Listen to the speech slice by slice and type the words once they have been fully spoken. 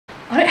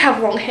I don't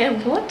have long hair.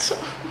 What?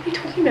 What are you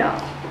talking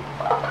about?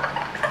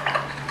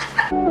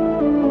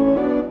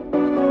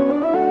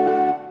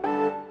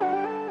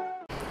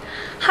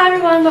 Hi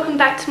everyone, welcome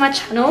back to my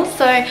channel.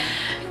 So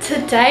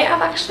today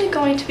I'm actually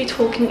going to be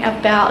talking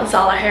about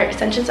Zala hair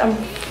extensions. I'm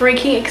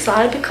freaking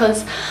excited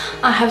because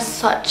I have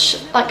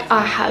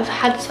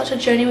had such a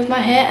journey with my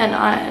hair and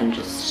I am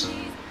just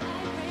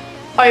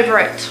over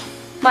it.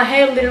 My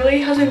hair literally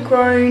hasn't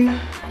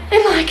grown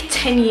in like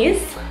 10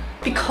 years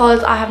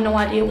because I have no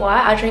idea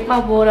why. I drink my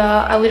water.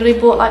 I literally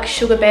bought like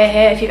sugar bear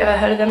hair, if you've ever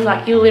heard of them.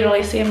 Like you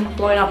literally see them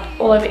blowing up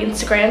all over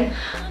Instagram.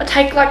 I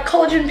take like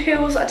collagen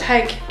pills, I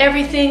take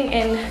everything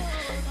and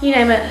you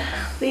name it.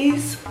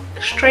 These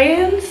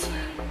strands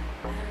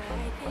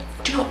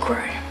do not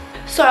grow.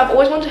 So I've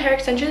always wanted hair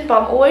extensions,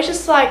 but I'm always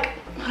just like,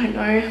 I don't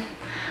know,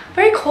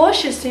 very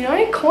cautious, you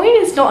know? Coin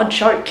is not a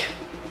joke.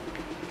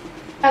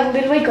 I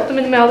literally got them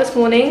in the mail this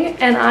morning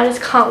and I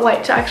just can't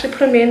wait to actually put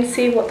them in,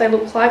 see what they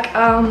look like.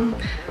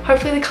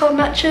 Hopefully the colour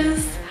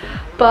matches,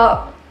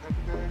 but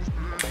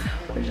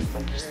we're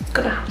just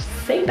gonna have to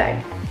see,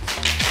 babe.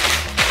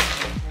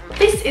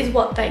 This is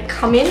what they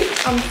come in.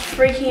 I'm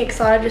freaking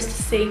excited just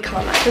to see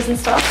colour matches and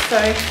stuff, so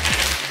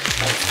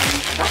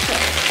let's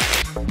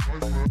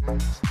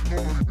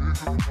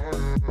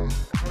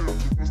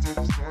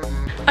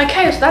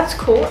okay, so that's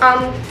cool.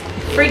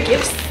 Free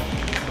gifts.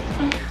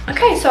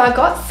 Okay, so I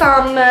got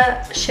some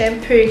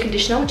shampoo and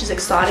conditioner, which is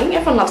exciting.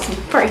 Everyone loves some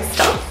free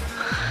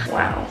stuff.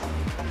 Wow.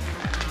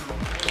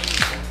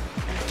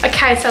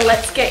 Okay, so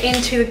let's get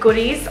into the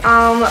goodies.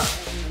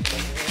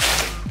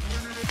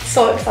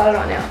 So excited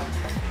right now.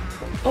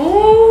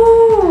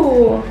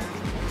 Oh,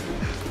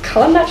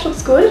 colour match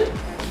looks good.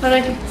 I don't know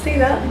if you can see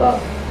that, but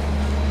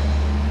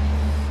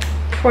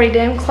pretty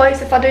damn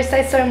close if I do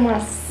say so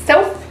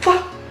myself.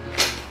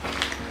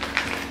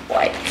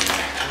 Wait.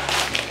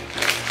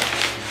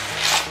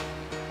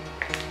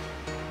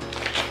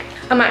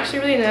 I'm actually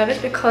really nervous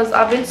because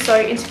I've been so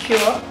insecure.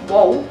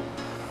 Whoa.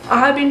 I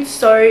have been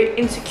so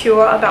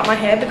insecure about my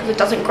hair because it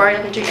doesn't grow, it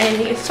doesn't do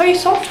anything. It's so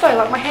soft though,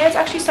 like my hair is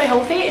actually so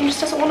healthy and just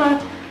doesn't want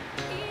to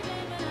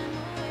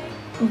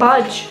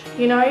budge,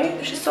 you know?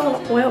 It's just so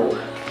well.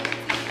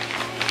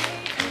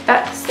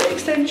 That's the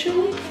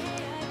extension.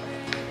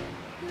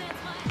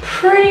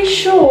 Pretty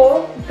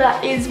sure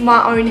that is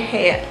my own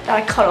hair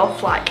that I cut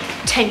off like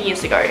 10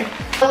 years ago.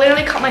 I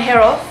literally cut my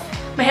hair off.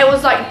 My hair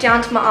was like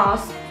down to my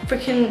ass.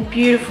 Freaking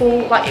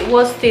beautiful. Like it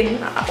was thin.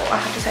 Well, I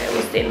have to say it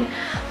was thin.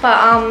 But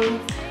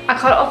I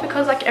cut it off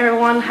because like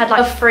everyone had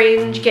like a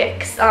fringe,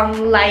 get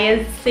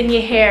layers, thin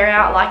your hair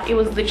out. Like it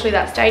was literally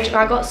that stage and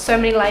I got so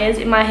many layers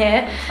in my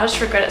hair. I just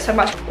regret it so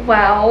much.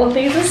 Wow,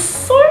 these are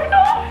so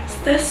nice.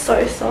 They're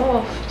so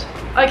soft.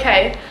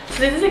 Okay,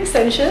 so these are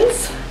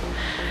extensions.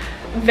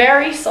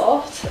 Very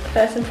soft,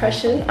 first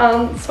impression.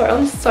 So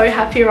I'm so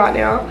happy right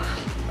now.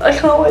 I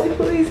can't wait to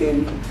put these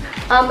in.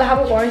 They have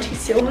a warranty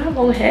seal. I have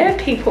long hair,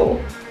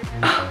 people.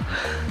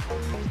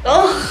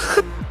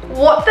 Oh,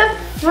 what the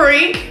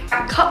freak?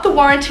 I cut the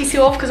warranty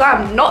seal off because I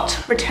am not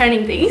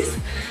returning these.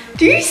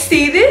 Do you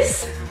see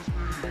this?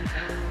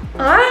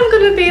 I'm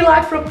gonna be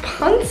like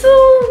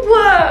Rapunzel.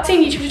 I've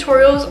seen YouTube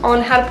tutorials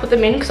on how to put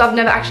them in because I've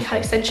never actually had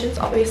extensions,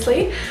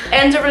 obviously.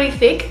 Ends are really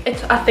thick.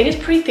 I think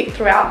it's pretty thick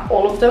throughout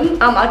all of them.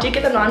 I did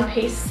get the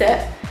 9-piece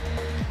set.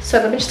 So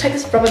let me just take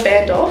this rubber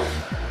band off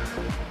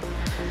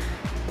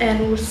and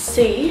we'll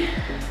see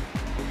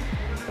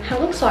how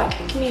it looks like.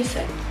 Give me a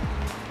sec.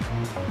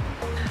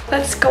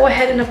 Let's go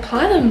ahead and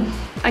apply them,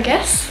 I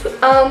guess.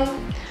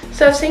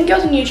 So I've seen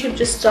girls on YouTube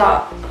just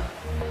start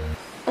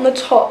on the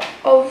top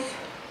of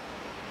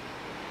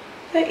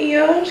the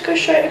ear, just go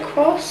straight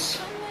across.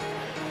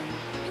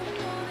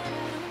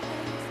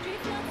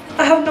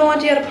 I have no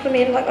idea how to put them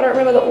in, like I don't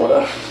remember the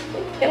order.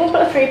 I'm gonna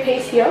put a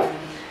 3-piece here.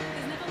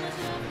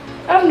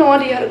 I have no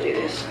idea how to do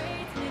this.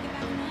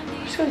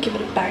 I'm just gonna give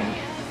it a bang.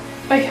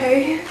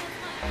 Okay,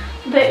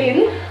 they're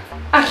in,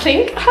 I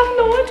think. I have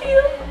no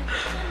idea.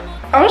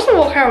 I'm just gonna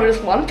walk around with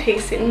just 1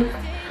 piece in.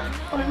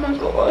 Oh my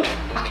god.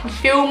 I can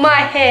feel my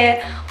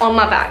hair on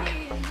my back.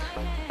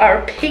 I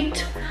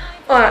repeat,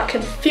 I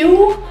can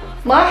feel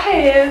my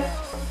hair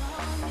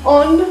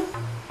on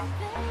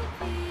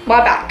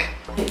my back.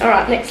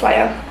 Alright, next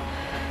layer.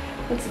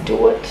 Let's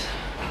do it.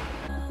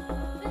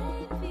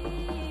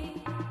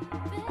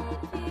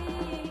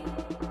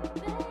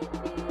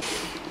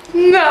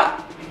 No.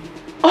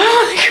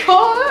 Oh my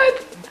god.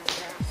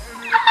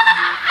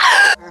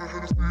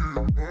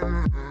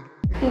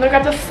 I'm gonna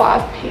grab the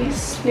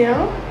 5-piece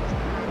now.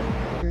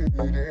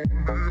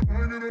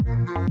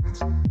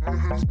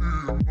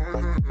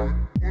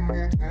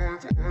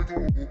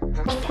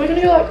 I'm probably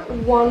gonna go like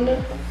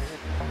 1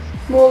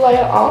 more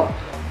layer up.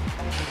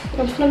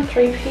 I'm just gonna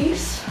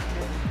 3-piece.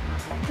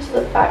 This is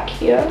the back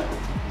here.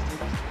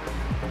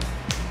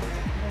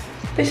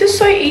 This is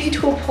so easy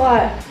to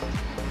apply.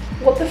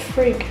 What the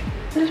freak?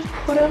 Just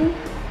put them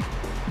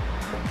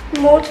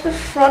more to the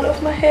front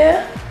of my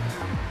hair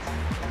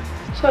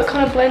so it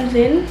kind of blends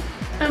in.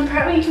 And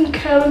apparently you can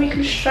curl them, you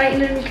can straighten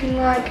them, you can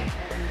like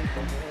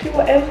do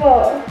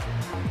whatever.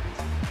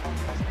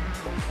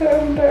 So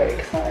I'm very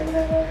excited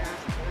about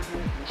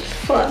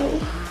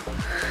final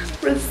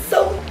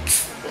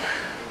results.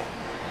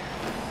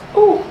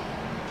 Oh,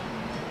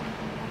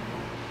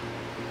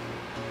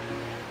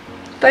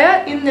 they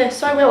are in there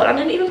so well. I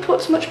didn't even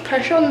put so much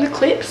pressure on the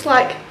clips.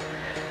 Like,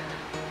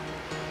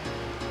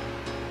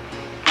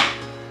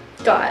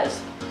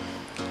 guys,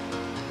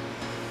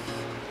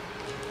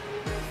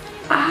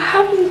 I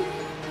haven't.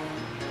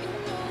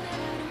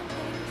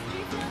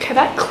 Okay,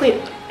 that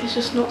clip is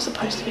just not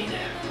supposed to be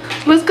there.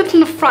 Let's go from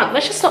the front.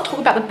 Let's just not talk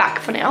about the back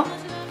for now.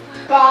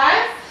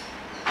 Guys,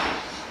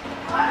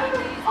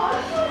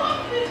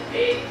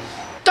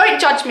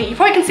 don't judge me. You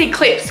probably can see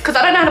clips because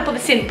I don't know how to put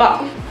this in,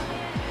 but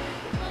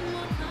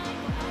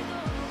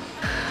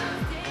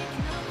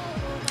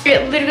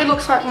it literally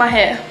looks like my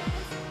hair.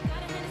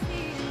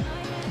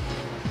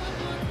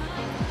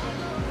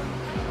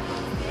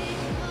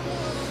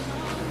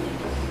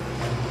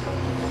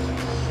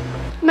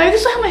 Maybe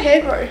this is how my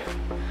hair grows.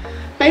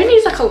 Maybe it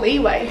needs like a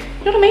leeway.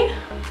 You know what I mean?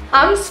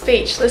 I'm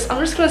speechless.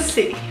 I'm just gonna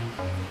sit.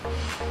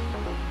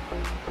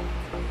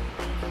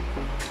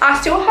 I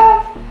still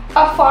have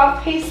a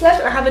 5-piece left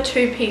and I have a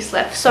 2-piece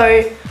left. So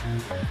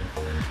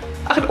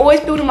I can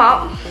always build them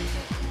up.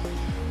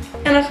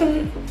 And I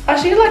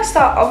just need to like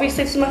start,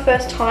 obviously this is my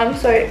first time.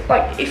 So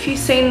like if you've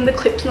seen the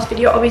clips in this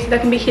video, obviously they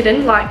can be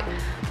hidden. Like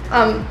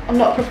I'm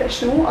not a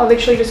professional. I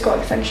literally just got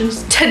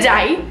extensions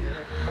today.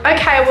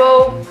 Okay,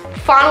 well,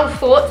 final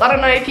thoughts. I don't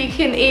know if you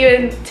can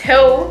even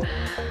tell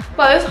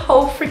by this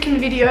whole freaking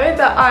video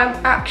that I'm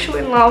actually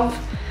in love.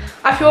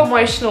 I feel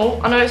emotional.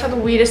 I know it's like the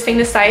weirdest thing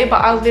to say, but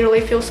I literally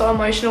feel so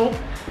emotional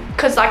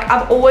because like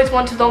I've always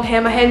wanted long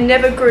hair. My hair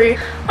never grew.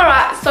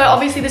 Alright, so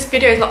obviously this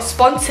video is not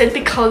sponsored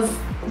because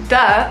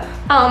duh.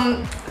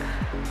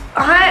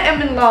 I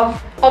am in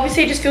love.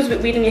 Obviously it just feels a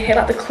bit weird in your hair,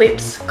 like the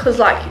clips, because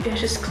like it's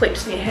just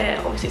clips in your hair.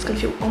 Obviously it's gonna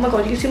feel, oh my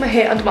god, you can see my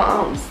hair under my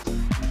arms.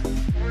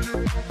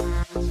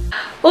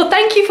 Well,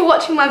 thank you for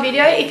watching my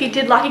video. If you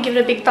did like it, give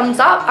it a big thumbs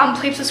up.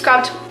 Please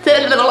subscribe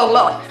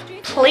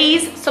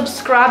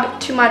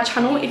to my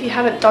channel if you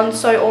haven't done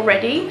so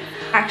already.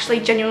 I'm actually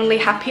genuinely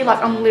happy.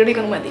 Like I'm literally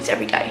gonna wear these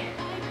every day.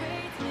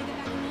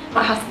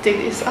 I have to do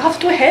this. I have to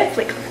do a hair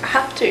flick. I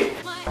have to.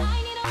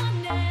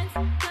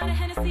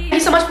 Thank you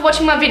so much for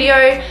watching my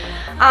video.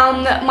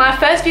 My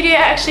first video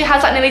actually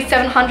has like nearly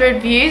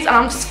 700 views and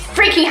I'm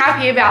freaking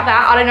happy about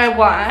that. I don't know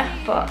why,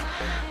 but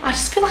I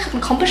just feel like an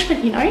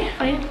accomplishment, you know?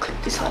 I need to clip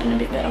this side in a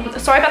bit better.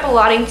 Sorry about the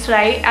lighting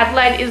today.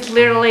 Adelaide is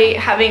literally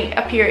having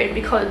a period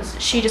because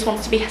she just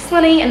wants to be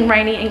sunny and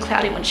rainy and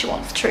cloudy when she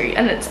wants to.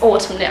 And it's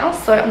autumn now,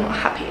 so I'm not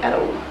happy at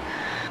all.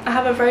 I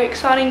have a very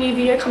exciting new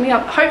video coming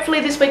up.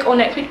 Hopefully this week or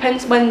next week,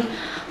 depends when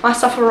my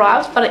stuff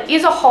arrives. But it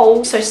is a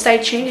haul, so stay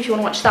tuned if you want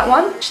to watch that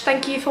one.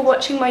 Thank you for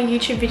watching my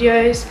YouTube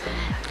videos.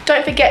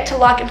 Don't forget to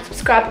like and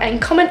subscribe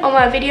and comment on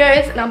my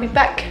videos. And I'll be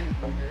back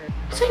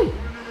soon.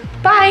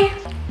 Bye.